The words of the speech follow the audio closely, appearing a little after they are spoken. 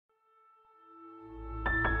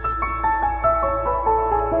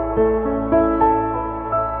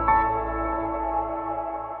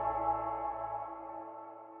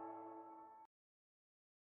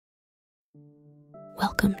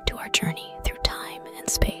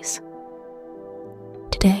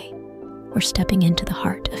we're stepping into the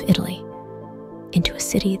heart of Italy, into a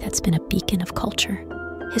city that's been a beacon of culture,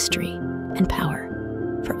 history, and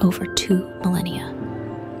power for over 2 millennia.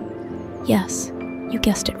 Yes, you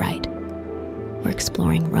guessed it right. We're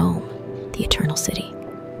exploring Rome, the Eternal City.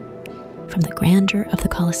 From the grandeur of the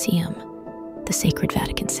Colosseum, the sacred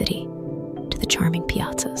Vatican City, to the charming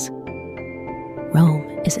piazzas, Rome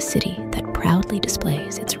is a city that proudly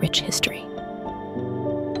displays its rich history.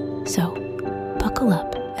 So, buckle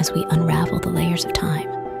up as we unravel the layers of time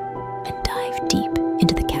and dive deep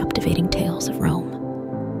into the captivating tales of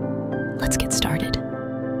Rome. Let's get started.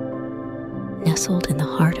 Nestled in the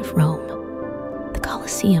heart of Rome, the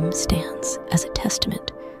Colosseum stands as a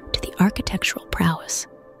testament to the architectural prowess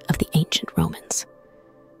of the ancient Romans.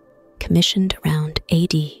 Commissioned around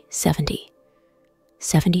AD 70,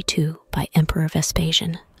 72 by Emperor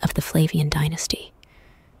Vespasian of the Flavian dynasty,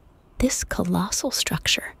 this colossal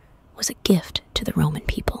structure was a gift to the Roman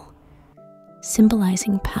people,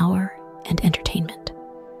 symbolizing power and entertainment.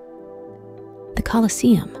 The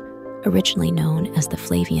Colosseum, originally known as the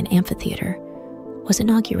Flavian Amphitheater, was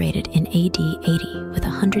inaugurated in AD 80 with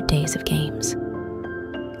 100 days of games.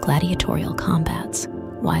 Gladiatorial combats,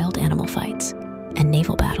 wild animal fights, and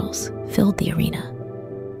naval battles filled the arena,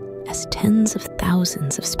 as tens of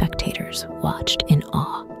thousands of spectators watched in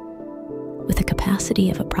awe. With a capacity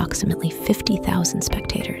of approximately 50,000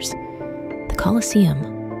 spectators, the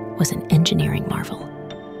Colosseum was an engineering marvel.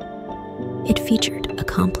 It featured a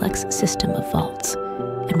complex system of vaults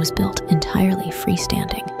and was built entirely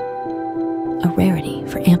freestanding, a rarity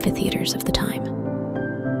for amphitheaters of the time.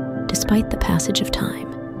 Despite the passage of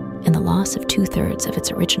time and the loss of 2/3 of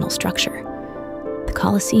its original structure, the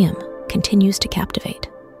Colosseum continues to captivate.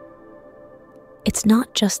 It's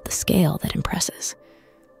not just the scale that impresses,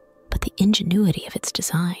 but the ingenuity of its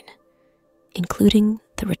design, including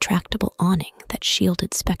the retractable awning that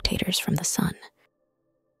shielded spectators from the sun.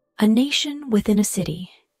 A nation within a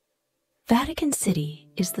city, Vatican City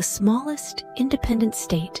is the smallest independent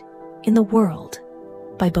state in the world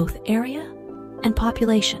by both area and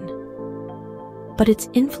population, but its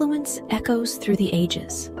influence echoes through the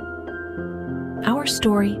ages. Our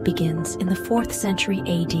story begins in the 4th century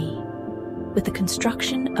AD with the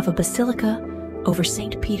construction of a basilica over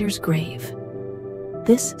St. Peter's grave.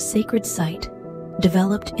 This sacred site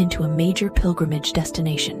developed into a major pilgrimage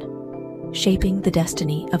destination, shaping the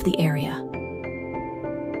destiny of the area.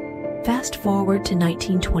 Fast forward to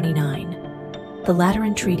 1929, the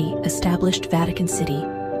Lateran Treaty established Vatican City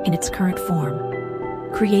in its current form,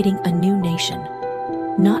 creating a new nation,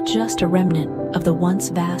 not just a remnant of the once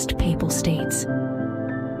vast papal states.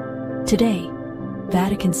 Today,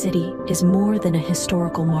 Vatican City is more than a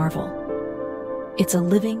historical marvel. It's a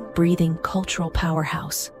living, breathing cultural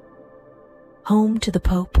powerhouse, home to the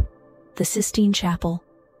Pope, the Sistine Chapel,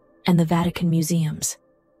 and the Vatican Museums.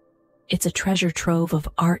 It's a treasure trove of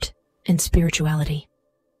art and spirituality.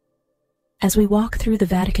 As we walk through the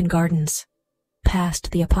Vatican Gardens,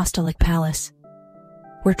 past the Apostolic Palace,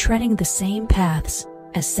 we're treading the same paths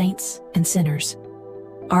as saints and sinners,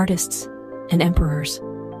 artists and emperors.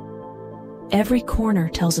 Every corner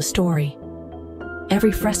tells a story.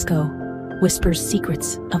 Every fresco whispers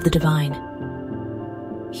secrets of the divine.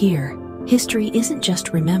 Here, history isn't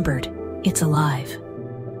just remembered, it's alive.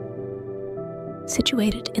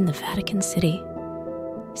 Situated in the Vatican City,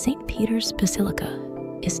 St. Peter's Basilica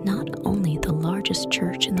is not only the largest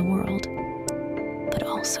church in the world, but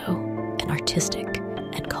also an artistic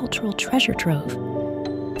and cultural treasure trove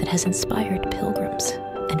that has inspired pilgrims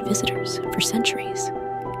and visitors for centuries.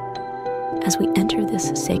 As we enter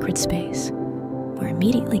this sacred space, we're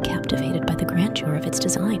immediately captivated by the grandeur of its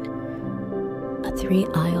design. A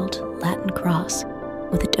 3-aisled Latin cross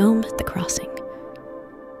with a dome at the crossing,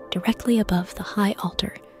 directly above the high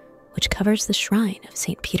altar which covers the shrine of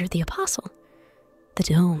St. Peter the Apostle. The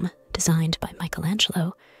dome, designed by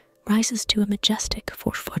Michelangelo, rises to a majestic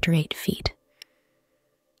 4'8" feet.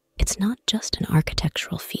 It's not just an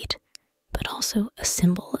architectural feat, but also a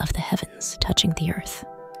symbol of the heavens touching the earth.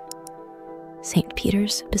 St.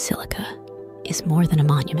 Peter's Basilica is more than a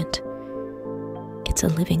monument. It's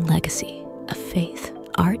a living legacy of faith,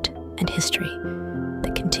 art, and history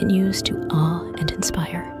that continues to awe and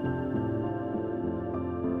inspire.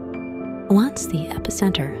 Once the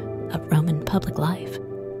epicenter of Roman public life,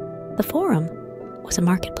 the Forum was a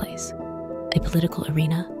marketplace, a political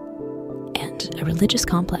arena, and a religious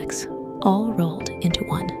complex, all rolled into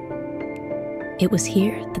one. It was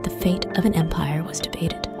here that the fate of an empire was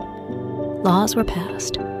debated. Laws were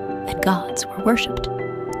passed, and gods were worshipped.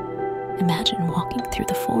 Imagine walking through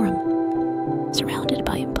the Forum, surrounded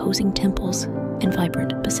by imposing temples and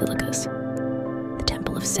vibrant basilicas. The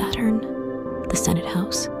Temple of Saturn, the Senate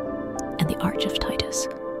House, and the Arch of Titus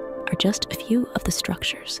are just a few of the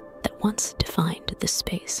structures that once defined this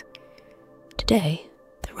space. Today,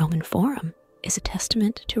 the Roman Forum is a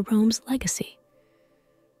testament to Rome's legacy,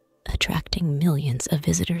 attracting millions of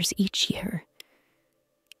visitors each year,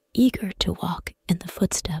 eager to walk in the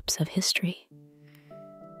footsteps of history.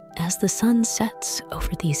 As the sun sets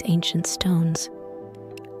over these ancient stones,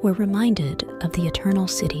 we're reminded of the eternal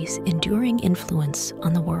city's enduring influence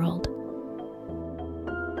on the world.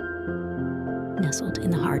 Nestled in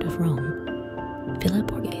the heart of Rome, Villa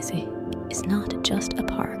Borghese is not just a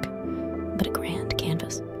park, but a grand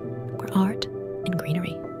canvas where art and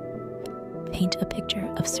greenery paint a picture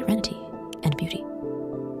of serenity and beauty.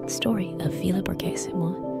 The story of Villa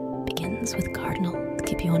Borghese begins with Cardinal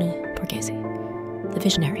Scipione Borghese, the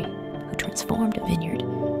visionary who transformed a vineyard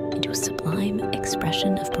into a sublime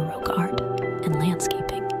expression of Baroque art and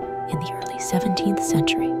landscaping in the early 17th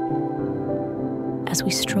century. As we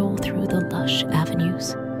stroll through the lush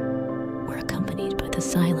avenues, we're accompanied by the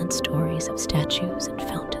silent stories of statues and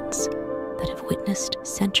fountains that have witnessed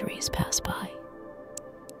centuries pass by.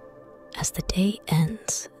 As the day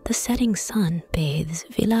ends, the setting sun bathes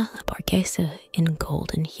Villa Borghese in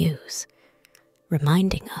golden hues,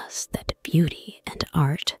 reminding us that beauty and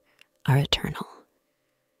art are eternal.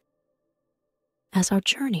 As our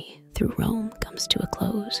journey through Rome comes to a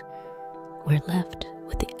close, we're left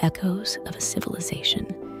with the echoes of a civilization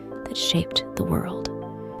that shaped the world.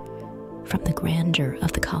 From the grandeur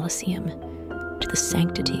of the Colosseum to the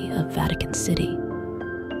sanctity of Vatican City,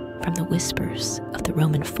 from the whispers of the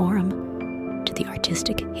Roman Forum to the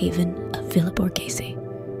artistic haven of Villa Borghese,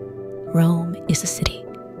 Rome is a city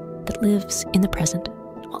that lives in the present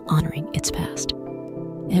while honoring its past.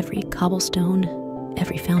 Every cobblestone,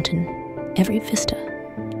 every fountain, every vista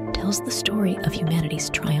tells the story of humanity's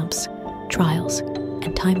triumphs, trials,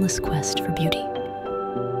 and timeless quest for beauty.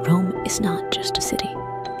 Rome is not just a city.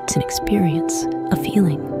 It's an experience, a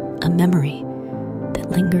feeling, a memory that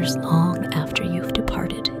lingers long after you've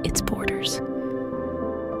departed its borders.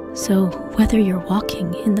 So whether you're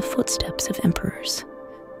walking in the footsteps of emperors,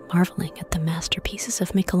 marveling at the masterpieces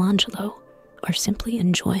of Michelangelo, or simply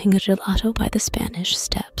enjoying a gelato by the Spanish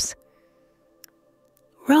steps,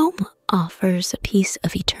 Rome offers a piece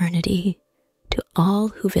of eternity to all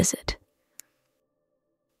who visit.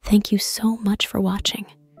 Thank you so much for watching.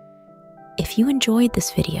 If you enjoyed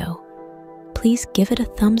this video, please give it a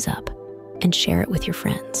thumbs up and share it with your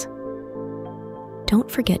friends. Don't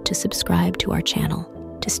forget to subscribe to our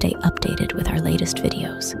channel to stay updated with our latest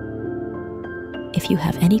videos. If you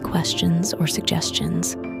have any questions or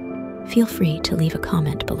suggestions, feel free to leave a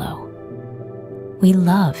comment below. We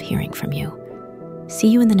love hearing from you. See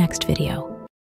you in the next video.